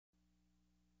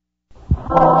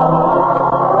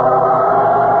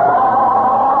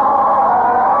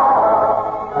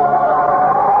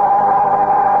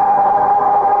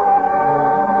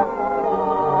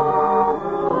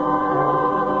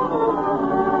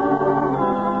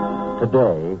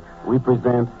Today, we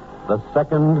present The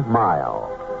Second Mile,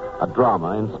 a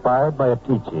drama inspired by a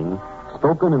teaching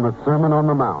spoken in the Sermon on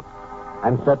the Mount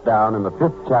and set down in the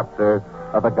 5th chapter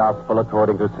of the Gospel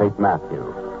according to St. Matthew,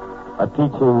 a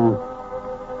teaching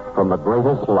from the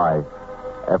greatest life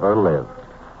ever lived.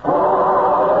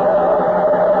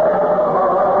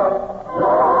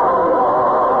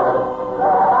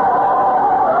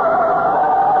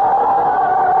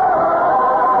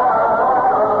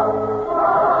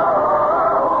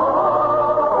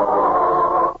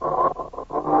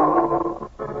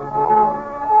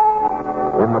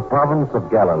 Province of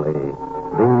Galilee,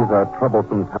 these are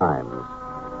troublesome times.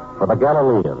 For the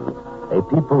Galileans, a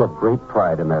people of great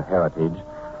pride in their heritage,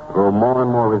 grow more and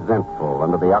more resentful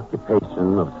under the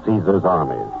occupation of Caesar's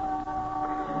armies.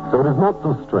 So it is not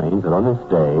so strange that on this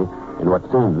day, in what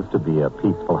seems to be a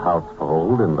peaceful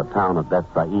household in the town of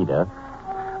Bethsaida,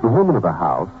 the woman of the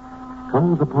house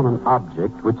comes upon an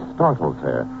object which startles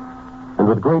her, and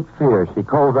with great fear she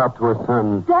calls out to her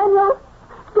son, Daniel!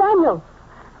 Daniel!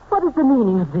 What is the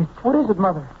meaning of this? What is it,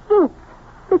 Mother?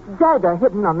 This dagger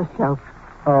hidden on the shelf.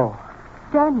 Oh.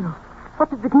 Daniel, what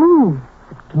does it mean?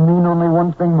 It can mean only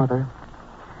one thing, Mother.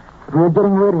 That we are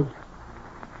getting ready.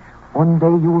 One day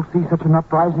you will see such an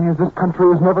uprising as this country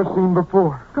has never seen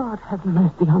before. God have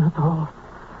mercy on us all.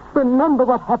 Remember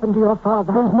what happened to your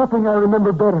father. There's nothing I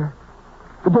remember better.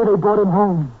 The day they brought him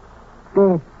home.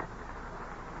 Dead.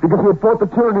 Because he had fought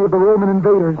the tyranny of the Roman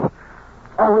invaders.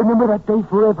 I'll remember that day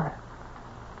forever.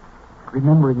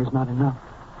 Remembering is not enough.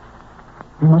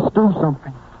 We must do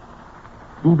something.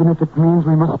 Even if it means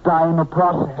we must die in the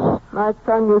process. My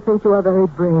son, you think you are very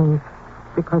brave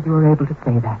because you are able to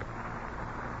say that.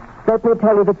 Let me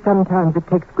tell you that sometimes it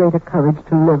takes greater courage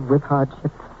to live with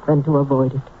hardship than to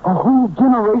avoid it. A whole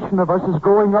generation of us is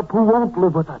growing up who won't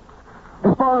live with it.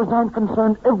 As far as I'm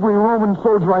concerned, every Roman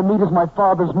soldier I meet is my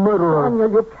father's murderer. Daniel,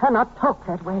 you cannot talk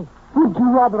that way. Would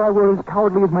you rather I were as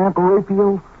cowardly as my Uncle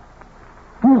Raphael?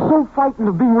 He is so frightened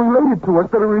of being related to us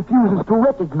that he refuses to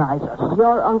recognize us.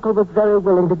 Your uncle was very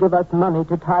willing to give us money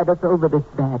to tide us over this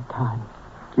bad time.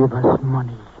 Give us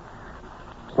money.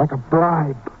 It's like a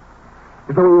bribe.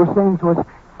 As though he were saying to us,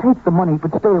 take the money,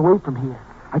 but stay away from here.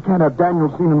 I can't have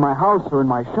Daniel seen in my house or in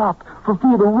my shop for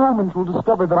fear the Romans will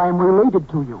discover that I am related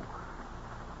to you.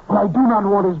 But I do not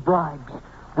want his bribes,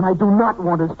 and I do not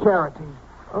want his charity.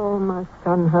 Oh, my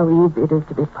son, how easy it is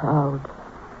to be proud.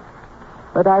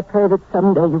 But I pray that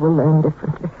someday you will learn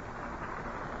differently.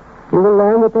 You will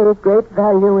learn that there is great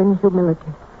value in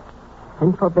humility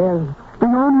and forbearance. The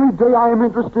only day I am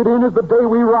interested in is the day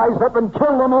we rise up and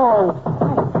kill them all.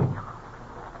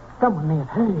 Someone may have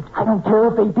heard. I don't care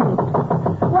if they did.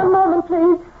 One moment,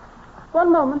 please.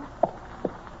 One moment.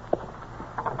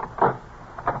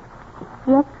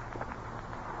 Yes?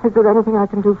 Is there anything I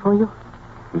can do for you?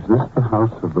 Is this the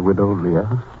house of the widow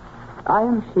Leah? I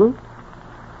am she.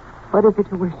 What is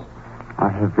it you wish? I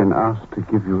have been asked to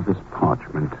give you this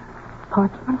parchment.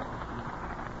 Parchment?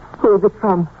 Who is it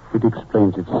from? It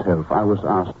explains itself. I was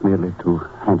asked merely to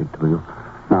hand it to you.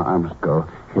 Now I must go.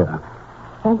 Here.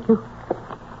 Thank you.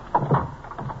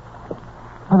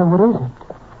 Mother, what is it?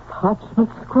 Parchment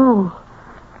scroll.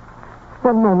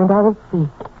 One moment, I will see.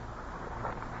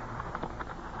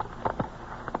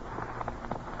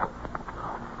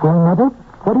 Well, Mother,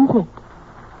 what is it?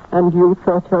 And you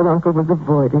thought your uncle was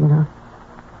avoiding her.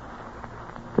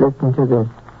 Listen to this.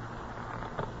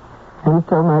 And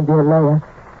so, my dear Leah,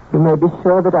 you may be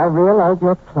sure that I realize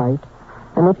your plight.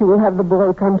 And if you will have the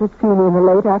boy come to see me in the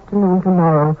late afternoon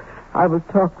tomorrow, I will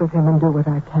talk with him and do what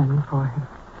I can for him.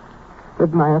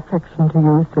 With my affection to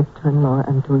you, sister-in-law,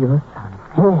 and to your son.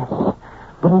 Yes,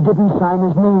 but he didn't sign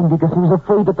his name because he was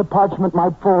afraid that the parchment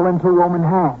might fall into Roman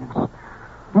hands.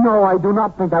 No, I do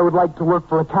not think I would like to work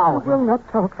for a coward. You will not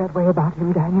talk that way about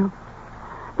him, Daniel.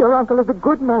 Your uncle is a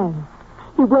good man.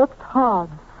 He works hard.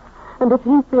 And if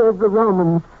he fears the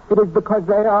Romans, it is because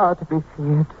they are to be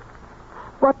feared.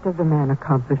 What does a man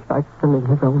accomplish by spilling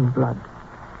his own blood?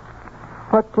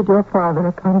 What did your father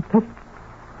accomplish?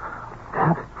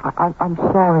 I'm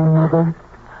sorry, Mother.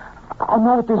 I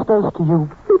know what this does to you.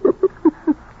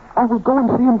 I will go and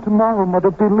see him tomorrow,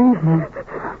 Mother. Believe me.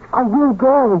 I will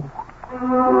go.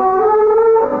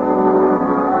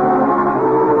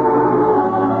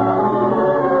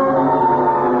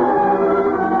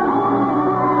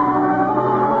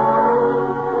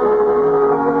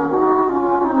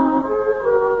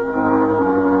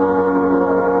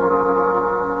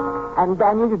 And,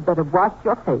 Daniel, you'd better wash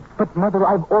your face. But, Mother,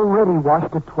 I've already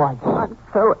washed it twice. I'm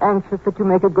so anxious that you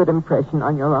make a good impression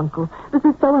on your uncle. This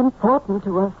is so important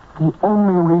to us. The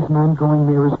only reason I'm going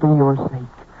there is for your sake.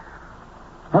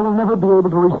 I will never be able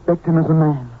to respect him as a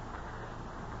man.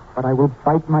 But I will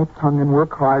bite my tongue and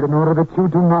work hard in order that you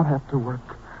do not have to work.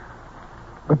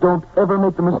 But don't ever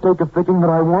make the mistake of thinking that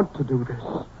I want to do this.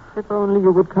 If only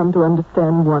you would come to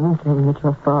understand one thing that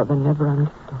your father never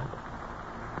understood.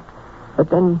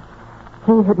 But then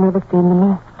he had never seen the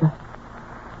master.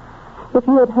 If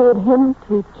you had heard him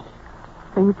teach,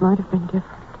 things might have been different.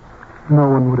 No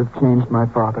one would have changed my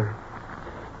father.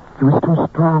 He was too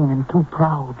strong and too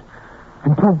proud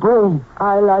and too brave.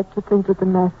 I like to think that the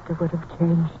master would have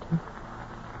changed him.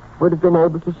 Would have been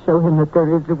able to show him that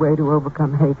there is a way to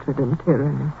overcome hatred and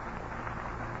tyranny.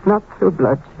 Not through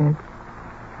bloodshed,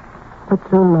 but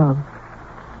through love.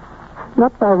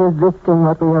 Not by resisting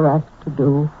what we are asked to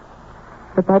do,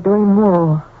 but by doing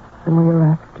more than we are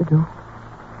asked to do.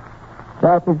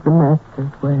 That is the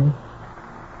master's way.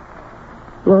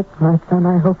 Yes, my son,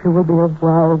 I hope you will be as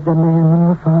wise a man than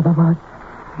your father was.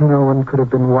 No one could have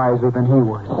been wiser than he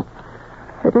was.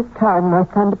 It is time, my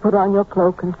son, to put on your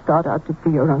cloak and start out to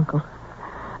see your uncle.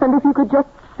 And if you could just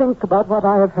think about what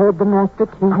I have heard the master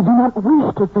teach. I do not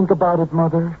wish to think about it,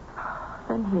 Mother.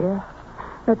 Then here,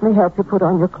 let me help you put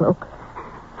on your cloak.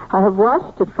 I have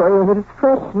washed it for you. It is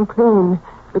fresh and clean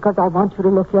because I want you to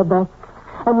look your best.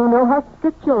 And you know how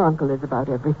strict your uncle is about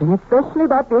everything, especially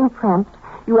about being prompt.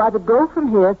 You are to go from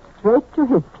here straight to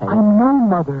his place. I know,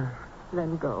 Mother.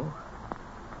 Then go.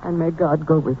 And may God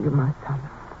go with you, my son.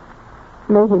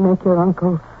 May he make your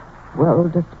uncle well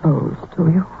disposed to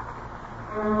you.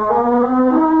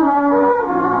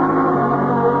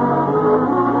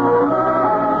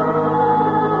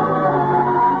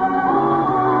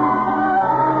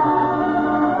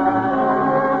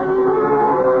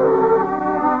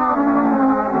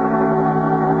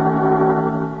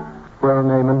 Well,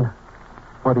 Naaman,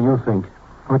 what do you think?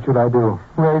 What should I do?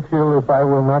 Raphael, if I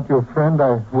were not your friend,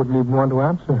 I wouldn't even want to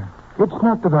answer. It's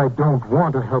not that I don't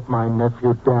want to help my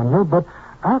nephew Daniel, but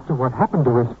after what happened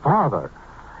to his father,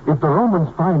 if the Romans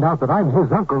find out that I'm his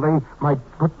uncle, they might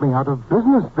put me out of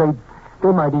business.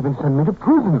 They might even send me to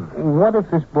prison. What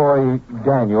if this boy,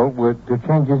 Daniel, were to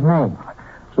change his name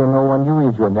so no one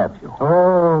knew he's your nephew?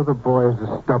 Oh, the boy is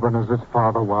as stubborn as his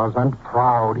father was, and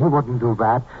proud. He wouldn't do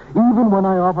that. Even when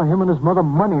I offer him and his mother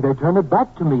money, they turn it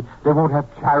back to me. They won't have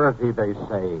charity, they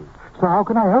say. So how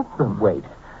can I help them? Wait.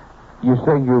 You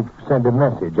say you sent a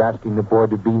message asking the boy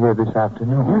to be here this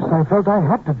afternoon. Yes, I felt I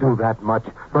had to do that much.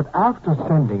 But after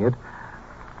sending it,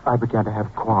 I began to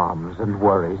have qualms and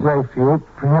worries. Raphael,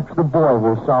 perhaps the boy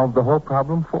will solve the whole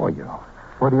problem for you.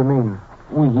 What do you mean?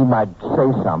 Well, he might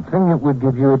say something that would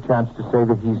give you a chance to say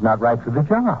that he's not right for the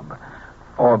job.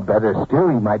 Or better still,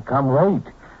 he might come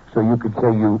late. So you could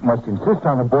say you must insist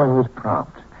on a boy who is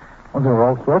prompt. Well, there are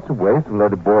all sorts of ways to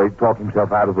let a boy talk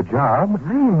himself out of a job.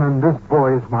 Naaman, this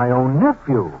boy is my own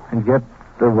nephew. And yet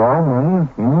the Romans,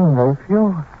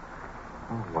 nephew?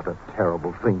 Oh, what a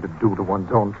terrible thing to do to one's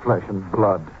own flesh and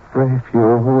blood.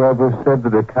 Raphael, whoever said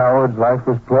that a coward's life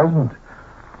was pleasant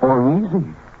or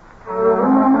easy?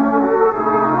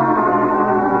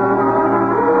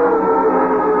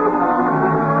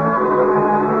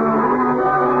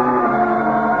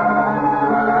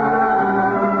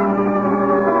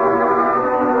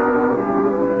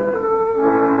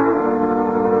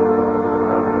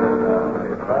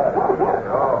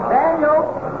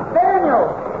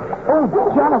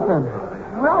 Jonathan.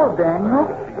 Well, Daniel,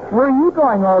 where are you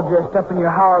going all dressed up in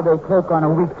your holiday cloak on a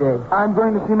weekday? I'm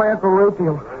going to see my Uncle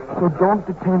Raphael, so don't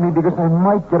detain me because I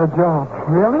might get a job.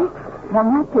 Really? Well,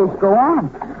 in that case, go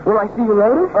on. Will I see you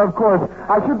later? Of course.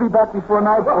 I should be back before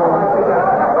nightfall.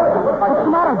 What's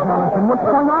the matter, Jonathan? What's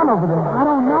going on over there? I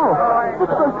don't know.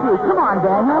 Let's go see. Come on,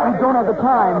 Daniel. I don't have the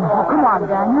time. Oh, come on,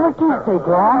 Daniel. It can't take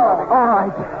long. All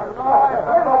right.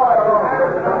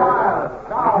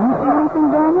 You see anything,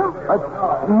 Daniel?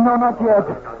 No, not yet.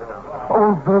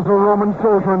 Oh, there's a Roman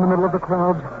soldier in the middle of the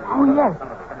crowd. Oh, yes.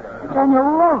 Daniel,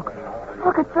 look.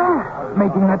 Look at that.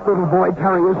 Making that little boy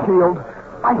carry his shield.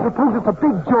 I suppose it's a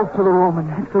big joke to the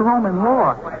Romans. It's the Roman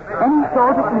law. Any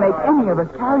soldier can make any of us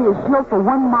carry his shield for 1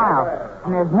 mile,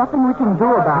 and there's nothing we can do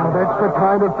about it. That's the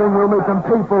kind of thing we'll make them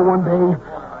pay for one day.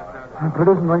 But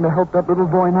it isn't going to help that little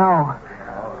boy now.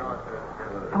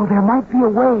 Oh, there might be a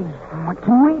way. What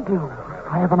can we do?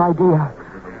 I have an idea.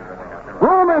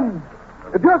 Roman!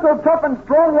 If you're so tough and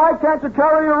strong, why can't you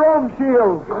carry your own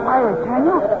shield? Quiet,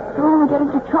 Daniel. You'll only get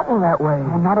into trouble that way.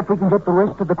 Well, not if we can get the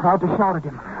rest of the crowd to shout at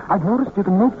him. I've noticed you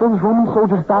can make those Roman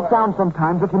soldiers back down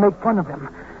sometimes if you make fun of them.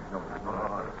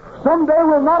 Someday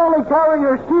we'll not only carry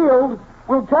your shield,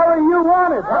 we'll carry you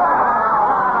on it. Quiet,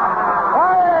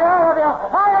 all of you!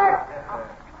 Quiet!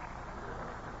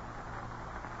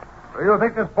 You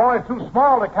think this boy is too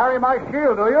small to carry my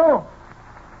shield, do you?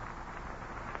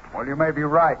 Well, you may be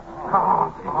right.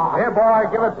 Here, boy,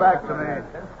 give it back to me.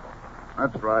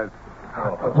 That's right.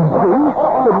 You see?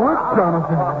 It worked,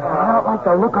 Jonathan. I don't like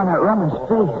the look on that rumman's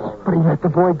face. But he let the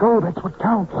boy go. That's what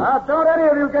counts. Now, don't any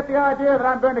of you get the idea that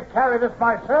I'm going to carry this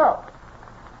myself.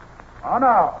 Oh,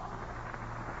 no.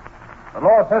 The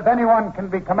law says anyone can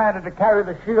be commanded to carry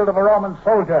the shield of a Roman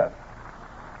soldier.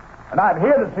 And I'm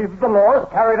here to see that the law is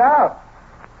carried out.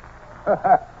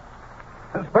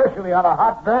 Especially on a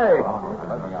hot day.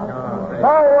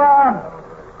 So,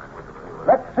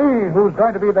 let's see who's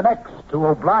going to be the next to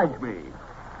oblige me.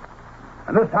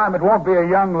 And this time it won't be a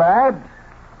young lad.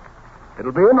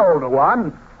 It'll be an older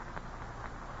one.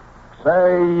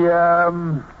 Say,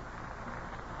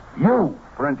 you,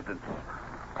 for instance.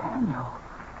 Daniel,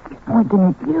 he's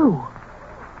pointing at you.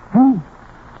 Me.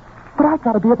 But I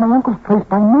gotta be at my uncle's place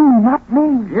by noon, not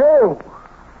me. You!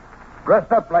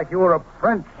 Dressed up like you were a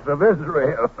prince of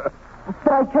Israel. But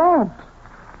I can't.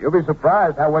 You'll be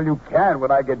surprised how well you can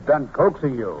when I get done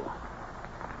coaxing you.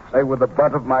 Say, with the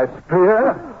butt of my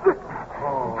spear.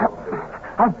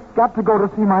 I've got to go to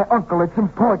see my uncle. It's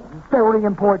important. Very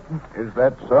important. Is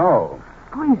that so?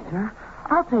 Please, sir.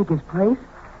 I'll take his place.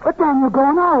 But Daniel, go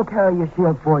and I'll carry your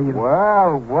shield for you.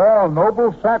 Well,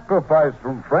 noble sacrifice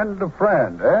from friend to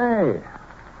friend, eh?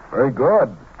 Very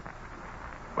good.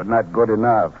 But not good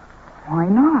enough. Why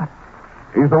not?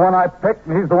 He's the one I picked,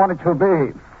 and he's the one it shall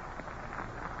be.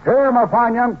 Here, my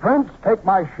fine young prince, take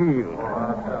my shield.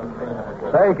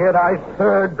 Take it, I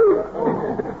said.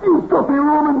 You filthy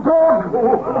Roman dog!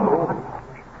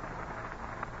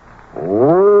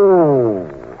 Oh,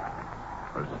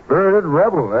 a spirited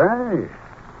rebel, eh?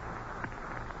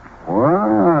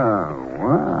 Wow.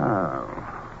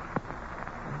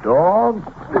 Dog?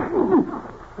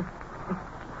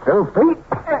 2 feet?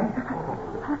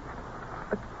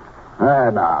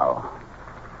 Now.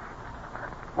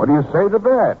 What do you say to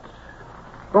that?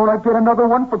 Don't I get another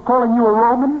one for calling you a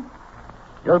Roman?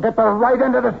 You'll get the right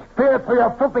end of the spear through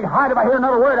your filthy hide if I hear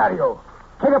another word out of you.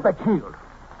 Take up that shield.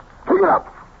 Take it up.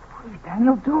 Please,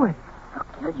 Daniel, do it. I'll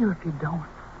kill you if you don't.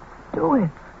 Do it.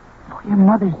 For your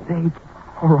mother's sake.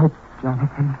 All right,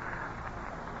 Jonathan.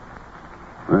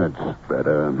 That's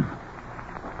better.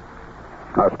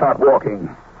 Now start walking.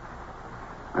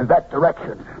 In that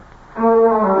direction.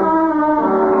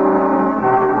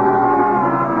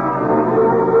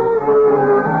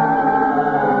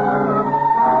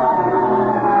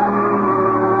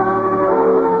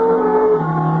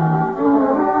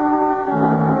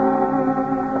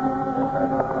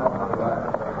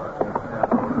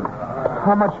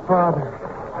 How much farther?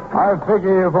 I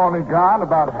figure you've only gone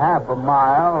about half a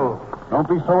mile. Don't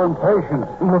be so impatient.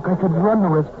 Look, I could run the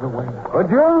rest of the way. Could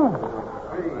you?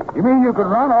 You mean you could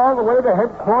run all the way to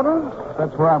headquarters?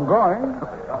 That's where I'm going.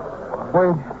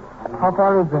 Wait, how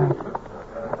far is that?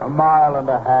 1.5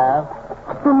 miles.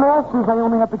 The law says I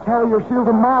only have to carry your shield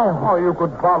a mile. Oh, you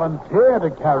could volunteer to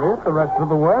carry it the rest of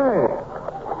the way.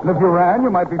 And if you ran, you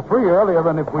might be free earlier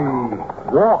than if we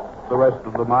walked the rest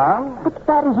of the mile. But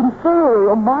that isn't fair.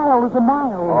 A mile is a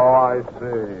mile. Oh, I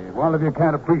see. Well, if you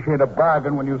can't appreciate a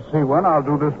bargain when you see one, I'll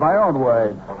do this my own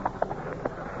way.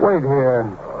 Wait here.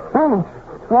 Wait.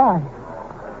 Why?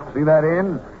 See that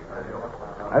inn?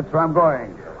 That's where I'm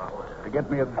going. To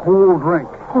get me a cool drink.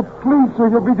 Oh, please, sir,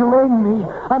 you'll be delaying me.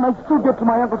 I might still get to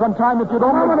my uncle's on time if you'd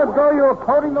only... A minute ago, you were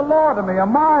quoting the law to me. 1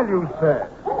 mile, you said.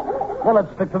 Well, let's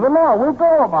stick to the law. We'll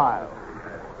go 1 mile.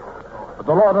 But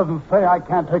the law doesn't say I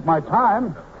can't take my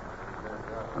time.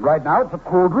 And right now, it's a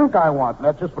cool drink I want. And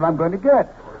that's just what I'm going to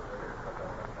get.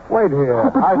 Wait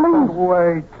here. But I please. said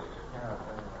wait.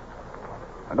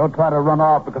 And don't try to run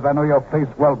off because I know your face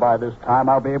well by this time.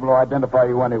 I'll be able to identify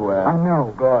you anywhere. I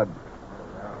know. Good.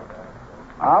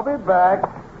 I'll be back.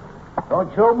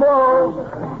 Don't you move.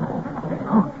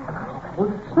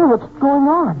 Sir, what's going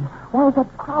on? Why is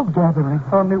that crowd gathering?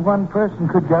 Only one person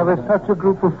could gather such a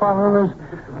group of followers.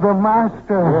 The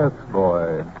master. Yes,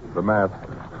 boy. The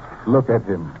master. Look at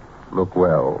him. Look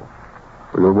well.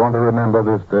 You'll want to remember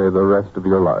this day the rest of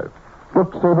your life.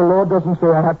 Look, sir, the law doesn't say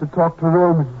I have to talk to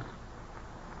Romans.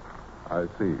 I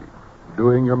see.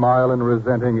 Doing your mile and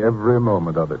resenting every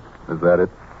moment of it. Is that it?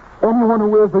 Anyone who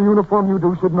wears the uniform you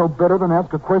do should know better than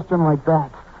ask a question like that.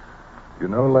 You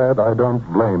know, lad, I don't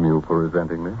blame you for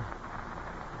resenting me.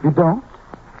 You don't?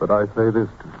 But I say this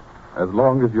to you. As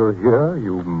long as you're here,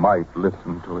 you might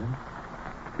listen to him.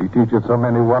 He teaches so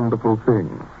many wonderful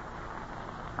things.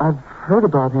 I've heard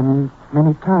about him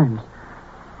many times,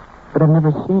 but I've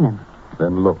never seen him.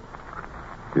 Then look.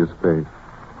 His face.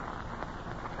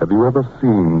 Have you ever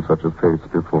seen such a face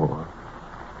before?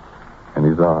 And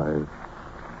his eyes.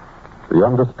 The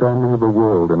understanding of the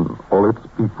world and all its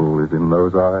people is in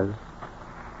those eyes.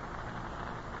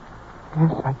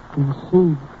 Yes, I can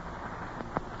see. In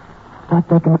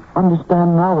fact, I can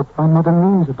understand now what my mother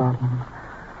means about him.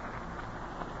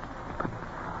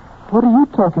 But what are you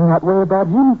talking that way about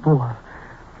him for?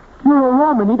 You're a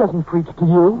Roman. He doesn't preach to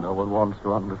you. No one wants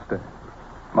to understand.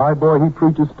 My boy, he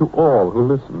preaches to all who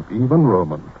listen, even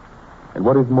Romans. And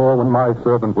what is more, when my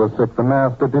servant was sick, the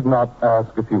master did not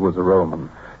ask if he was a Roman.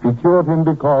 He cured him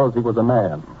because he was a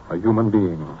man, a human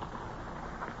being.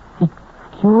 He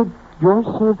cured your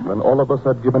servant? When all of us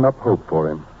had given up hope for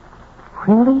him.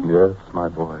 Really? Yes, my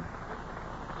boy.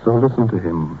 So listen to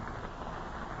him.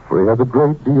 For he has a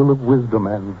great deal of wisdom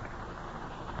and...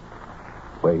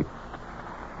 Wait.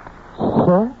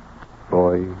 Sir?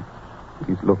 Boy,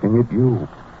 he's looking at you.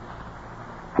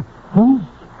 Me?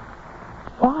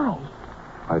 Why?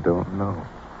 I don't know.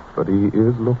 But he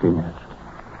is looking at you.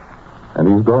 And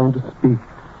he's going to speak.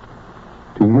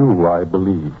 To you, I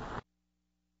believe.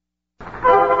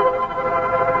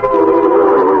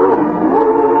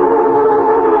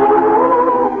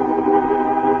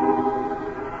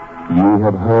 Ye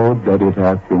have heard that it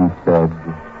hath been said,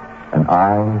 an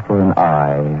eye for an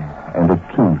eye, and a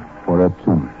tooth for a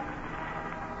tooth.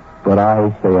 But I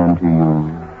say unto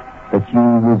you, that ye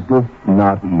resist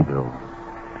not evil.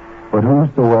 But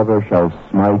whosoever shall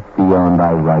smite thee on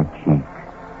thy right cheek,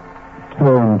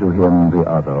 turn to him the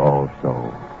other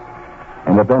also.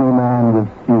 And if any man will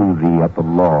sue thee at the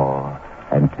law,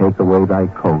 and take away thy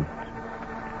coat,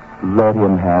 let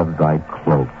him have thy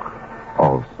cloak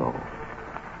also.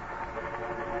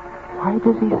 Why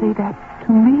does he say that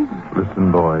to me?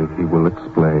 Listen, boy, he will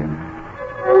explain.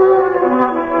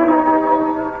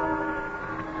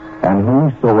 And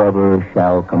whosoever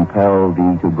shall compel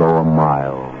thee to go a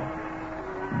mile,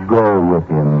 go with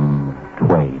him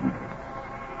twain.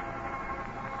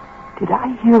 Did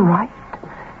I hear right?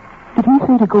 Did he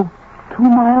say to go 2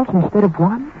 miles instead of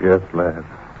 1? Yes, lad.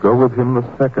 Go with him the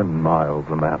 2nd mile,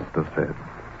 the master said.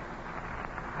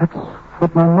 That's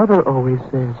what my mother always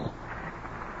says.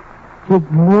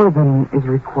 Give more than is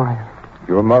required.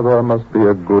 Your mother must be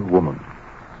a good woman.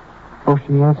 Oh,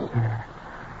 she is, sir.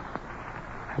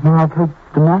 I know I've heard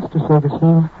the master say the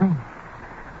same thing.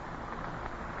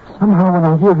 Somehow when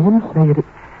I hear him say it,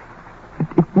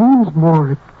 it means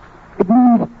more. It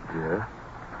means... Yes?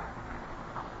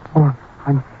 Oh,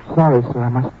 I'm sorry, sir. I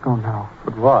must go now.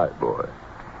 But why, boy?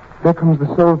 There comes the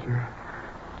soldier.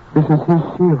 This is his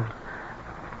shield.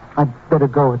 I'd better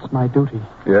go. It's my duty.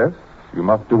 Yes, you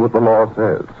must do what the law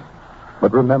says.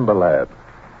 But remember, lad,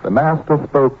 the master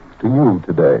spoke to you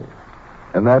today,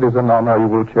 and that is an honor you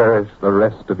will cherish the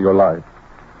rest of your life.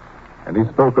 And he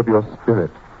spoke of your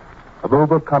spirit, of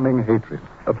overcoming hatred,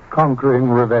 of conquering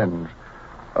revenge,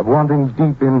 of wanting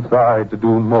deep inside to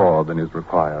do more than is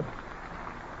required.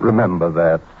 Remember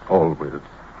that always.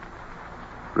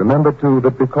 Remember, too,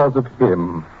 that because of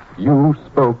him, you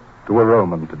spoke to a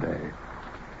Roman today.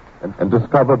 And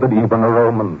discover that even a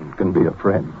Roman can be a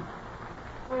friend.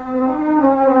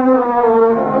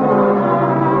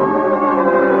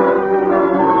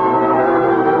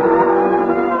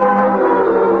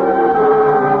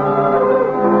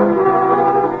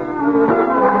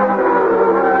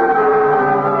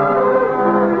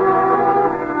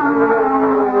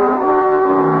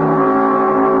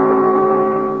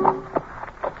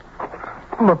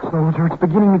 Look, soldier, it's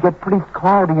beginning to get pretty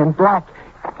cloudy and black.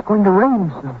 It's going to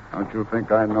rain soon. Don't you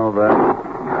think I know that?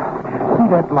 See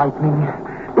that lightning?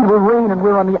 It will rain and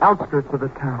we're on the outskirts of the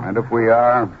town. And if we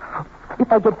are?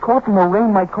 If I get caught in the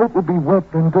rain, my coat will be wet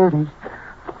and dirty.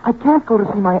 I can't go to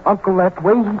see my uncle that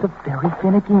way. He's a very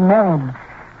finicky man.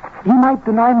 He might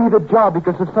deny me the job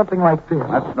because of something like this.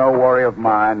 That's no worry of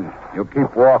mine. You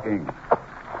keep walking.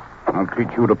 I'll teach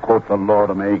you to quote the law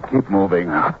to me. Keep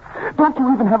moving. Don't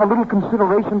you even have a little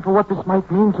consideration for what this might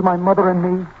mean to my mother and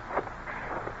me?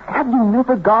 Have you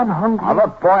never gone hungry? Now,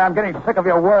 look, boy, I'm getting sick of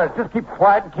your words. Just keep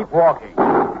quiet and keep walking.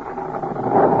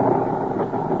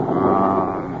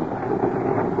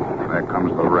 There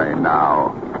comes the rain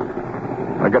now.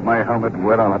 If I get my helmet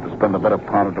wet, I'll have to spend the better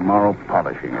part of tomorrow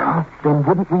polishing it. Then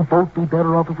wouldn't we both be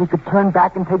better off if we could turn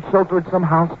back and take shelter at some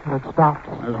house till it stops?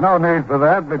 There's no need for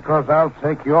that because I'll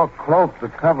take your cloak to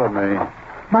cover me.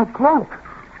 My cloak?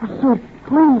 Oh, sir,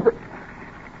 please.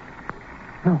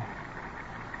 No.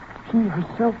 She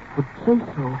herself would say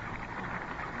so.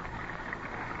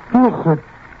 Here, sir.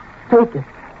 Take it.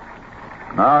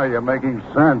 Now you're making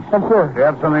sense. Yes, sir. You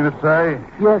have something to say?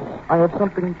 Yes, I have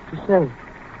something to say.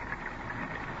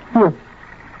 Here,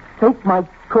 take my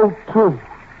coat, too.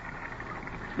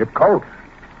 Your coat?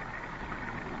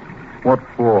 What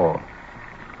for?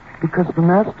 Because the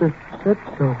master said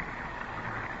so.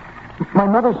 My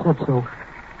mother said so.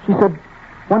 She said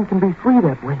one can be free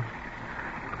that way.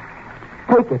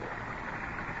 Take it.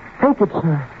 Take it,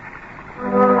 sir.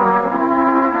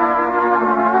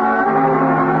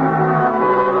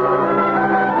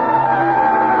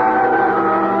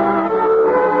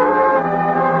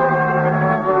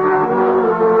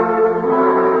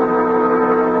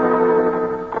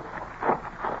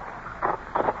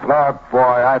 Look, boy,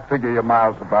 I figure your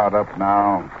mile's about up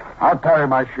now. I'll carry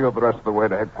my shield the rest of the way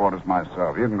to headquarters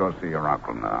myself. You can go see your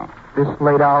uncle now. This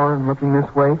late hour and looking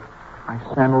this way, my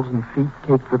sandals and feet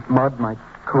caked with mud, my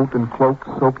coat and cloak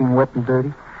soaking wet and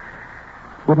dirty.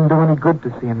 Wouldn't do any good to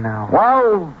see him now.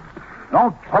 Well,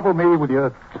 don't trouble me with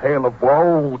your tale of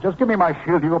woe. Just give me my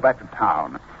shield. You go back to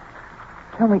town.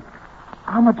 Tell me,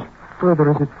 how much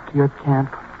further is it to your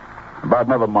camp? About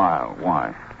another mile.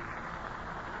 Why?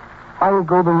 I will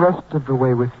go the rest of the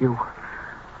way with you.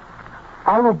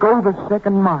 I will go the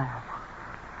second mile.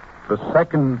 The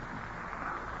second...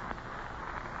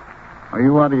 Are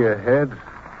you out of your head?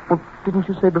 Well, didn't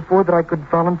you say before that I could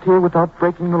volunteer without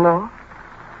breaking the law?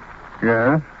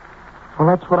 Yes. Well,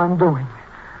 that's what I'm doing.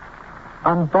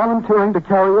 I'm volunteering to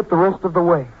carry it the rest of the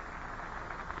way.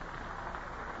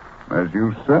 As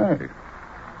you say.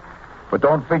 But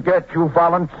don't forget you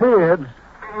volunteered.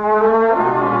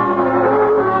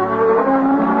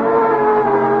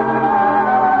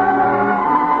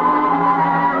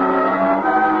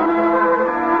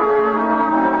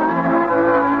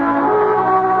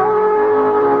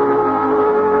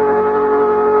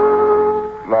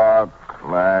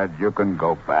 You can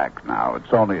go back now.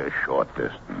 It's only a short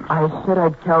distance. I said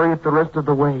I'd carry it the rest of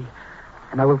the way,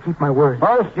 and I will keep my word.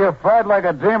 First, you fight like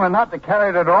a demon not to carry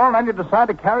it at all, and then you decide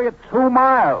to carry it 2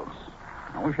 miles.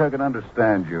 I wish I could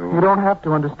understand you. You don't have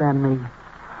to understand me.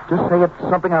 Just say it's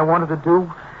something I wanted to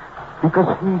do because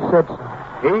he said so.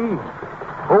 He?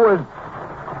 Who is...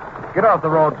 Get off the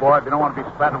road, boy, if you don't want to be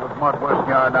spattered with mud worse than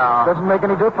you are now. Doesn't make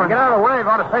any difference. Get out of the way. You're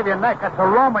going to save your neck. That's a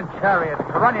Roman chariot.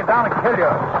 To run you down and kill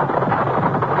you.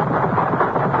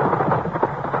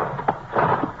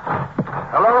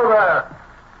 Hello there.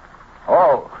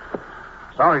 Oh,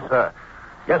 sorry, sir.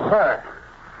 Yes, sir.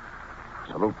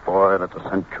 Salute, boy. That's a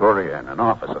centurion, an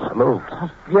officer. Salute.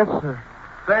 Yes, sir.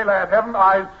 Say, lad, haven't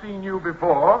I seen you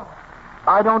before?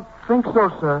 I don't think so,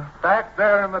 sir. Back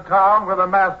there in the town where the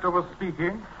master was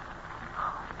speaking?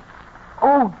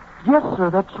 Oh, yes,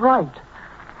 sir, that's right.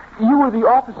 You were the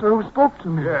officer who spoke to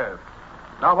me. Yes.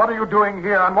 Now, what are you doing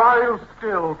here, and why are you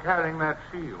still carrying that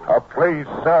shield? Oh, please,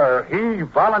 sir. He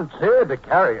volunteered to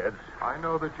carry it. I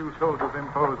know that you soldiers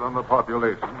impose on the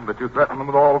population, that you threaten them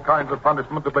with all kinds of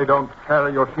punishment if they don't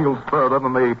carry your shields further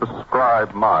than the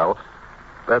prescribed mile.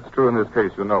 That's true in this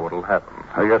case. You know what'll happen.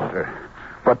 Yes, sir.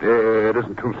 But it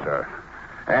isn't true, sir.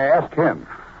 Ask him.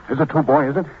 Is it true,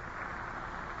 boy, is it?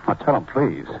 Oh, tell him,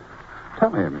 please. Tell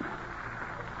him.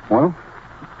 Well?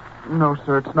 No,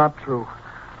 sir, it's not true.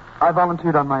 I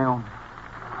volunteered on my own.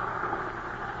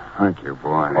 Thank you,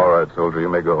 boy. All right, soldier, you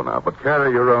may go now. But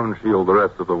carry your own shield the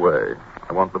rest of the way.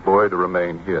 I want the boy to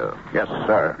remain here. Yes,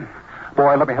 sir.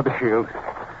 Boy, let me have the shield.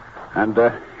 And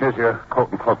here's your coat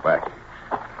and cloak back.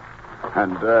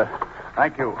 And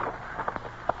thank you.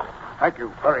 Thank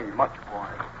you very much, boy.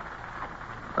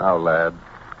 Now, lad,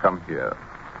 come here.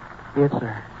 Yes,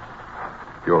 sir.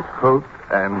 Your coat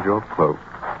and your cloak.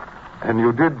 And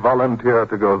you did volunteer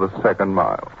to go the second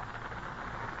mile.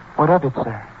 What of it,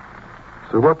 sir?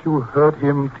 So what you heard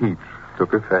him teach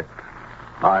took effect.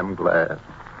 I'm glad,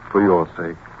 for your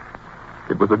sake.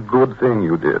 It was a good thing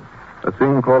you did. A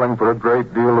thing calling for a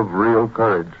great deal of real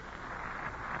courage.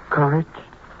 Courage?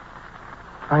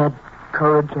 If I had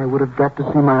courage, I would have got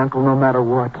to see my uncle no matter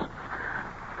what.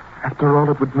 After all,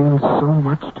 it would mean so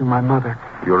much to my mother.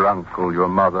 Your uncle, your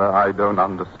mother, I don't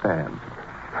understand.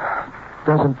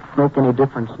 Doesn't make any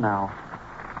difference now.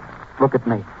 Look at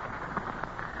me.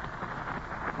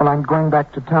 Well, I'm going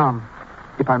back to town,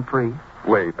 if I'm free.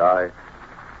 Wait, I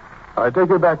take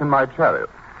you back in my chariot,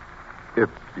 if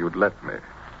you'd let me.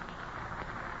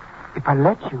 If I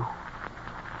let you?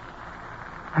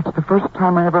 That's the first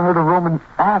time I ever heard a Roman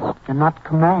ask and not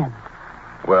command.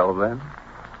 Well, then?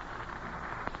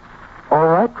 All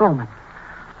right, Roman.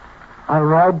 I'll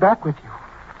ride back with you.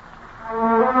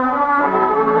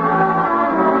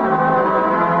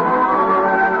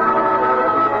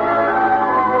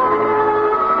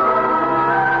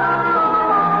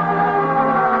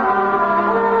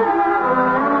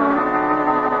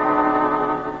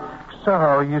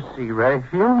 So, you see,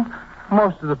 Raphael,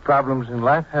 most of the problems in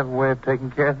life have a way of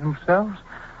taking care of themselves.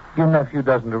 Your nephew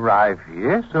doesn't arrive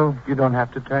here, so you don't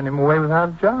have to turn him away without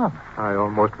a job. I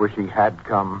almost wish he had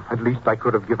come. At least I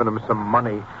could have given him some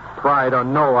money. Pride or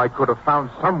no, I could have found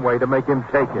some way to make him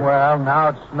take it. Well, now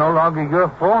it's no longer your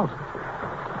fault.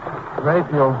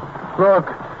 Raphael, look,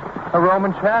 a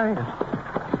Roman chariot.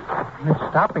 It's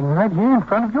stopping right here in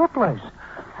front of your place.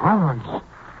 Romans,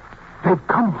 they've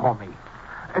come for me.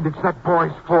 And it's that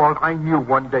boy's fault. I knew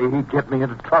one day he'd get me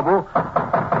into trouble.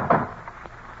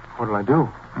 What'll I do?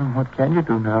 What can you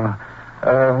do now?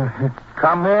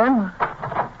 Come in.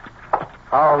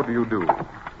 How do you do?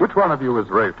 Which one of you is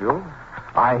Raphael?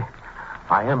 I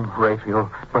am Raphael.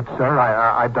 But, sir,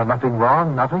 I've done nothing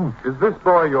wrong, nothing. Is this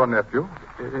boy your nephew?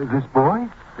 This boy?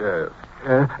 Yes.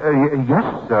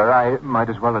 Yes, sir. I might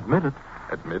as well admit it.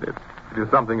 Admit it. It is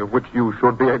something of which you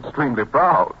should be extremely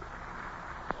proud.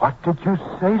 What did you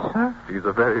say, sir? He's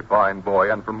a very fine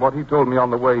boy, and from what he told me on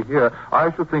the way here,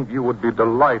 I should think you would be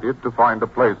delighted to find a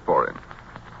place for him.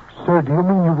 Sir, do you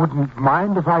mean you wouldn't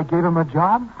mind if I gave him a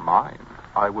job? Mind?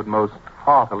 I would most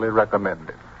heartily recommend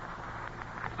it.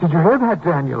 Did you hear that,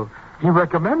 Daniel? He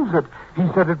recommends it. He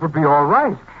said it would be all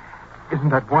right. Isn't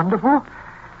that wonderful?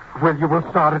 Well, you will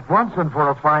start at once and for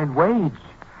a fine wage.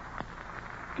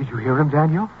 Did you hear him,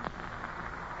 Daniel?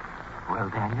 Well,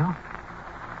 Daniel,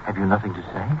 have you nothing to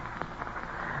say?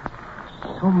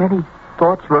 So many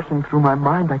thoughts rushing through my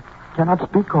mind, I cannot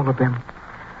speak all of them.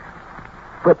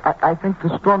 But I think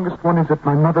the strongest one is that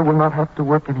my mother will not have to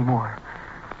work anymore.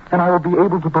 And I will be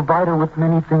able to provide her with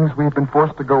many things we have been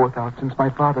forced to go without since my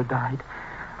father died.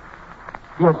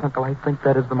 Yes, Uncle, I think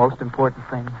that is the most important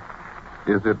thing.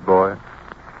 Is it, boy?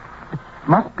 It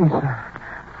must be, sir.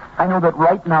 I know that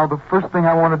right now the first thing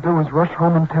I want to do is rush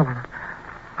home and tell her.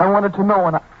 I want her to know,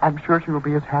 and I'm sure she will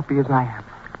be as happy as I am.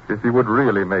 If you would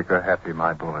really make her happy,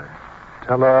 my boy,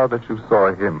 tell her that you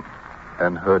saw him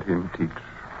and heard him teach.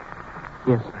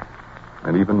 Yes, sir.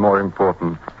 And even more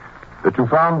important, that you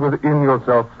found within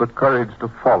yourself the courage to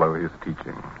follow his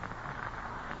teaching.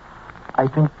 I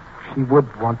think she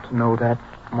would want to know that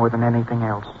more than anything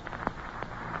else.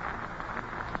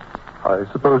 I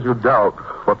suppose you doubt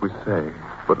what we say,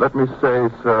 but let me say,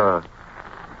 sir,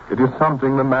 it is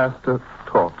something the Master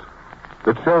taught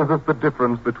that shows us the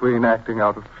difference between acting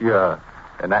out of fear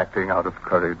and acting out of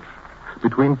courage,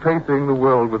 between facing the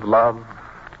world with love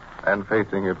and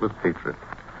facing it with hatred,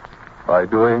 by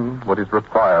doing what is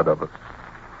required of us,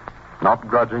 not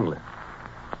grudgingly,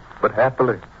 but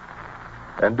happily,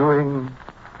 and doing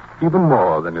even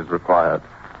more than is required.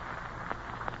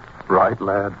 Right,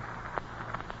 lad?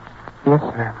 Yes,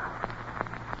 sir.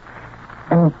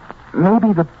 And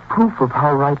maybe the proof of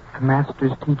how right the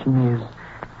Master's teaching is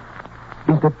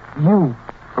that you,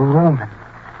 a Roman,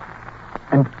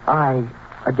 and I,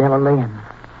 a Galilean,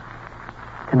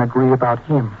 can agree about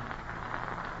him.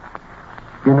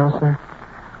 You know, sir,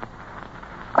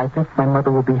 I think my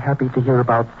mother will be happy to hear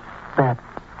about that,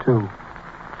 too.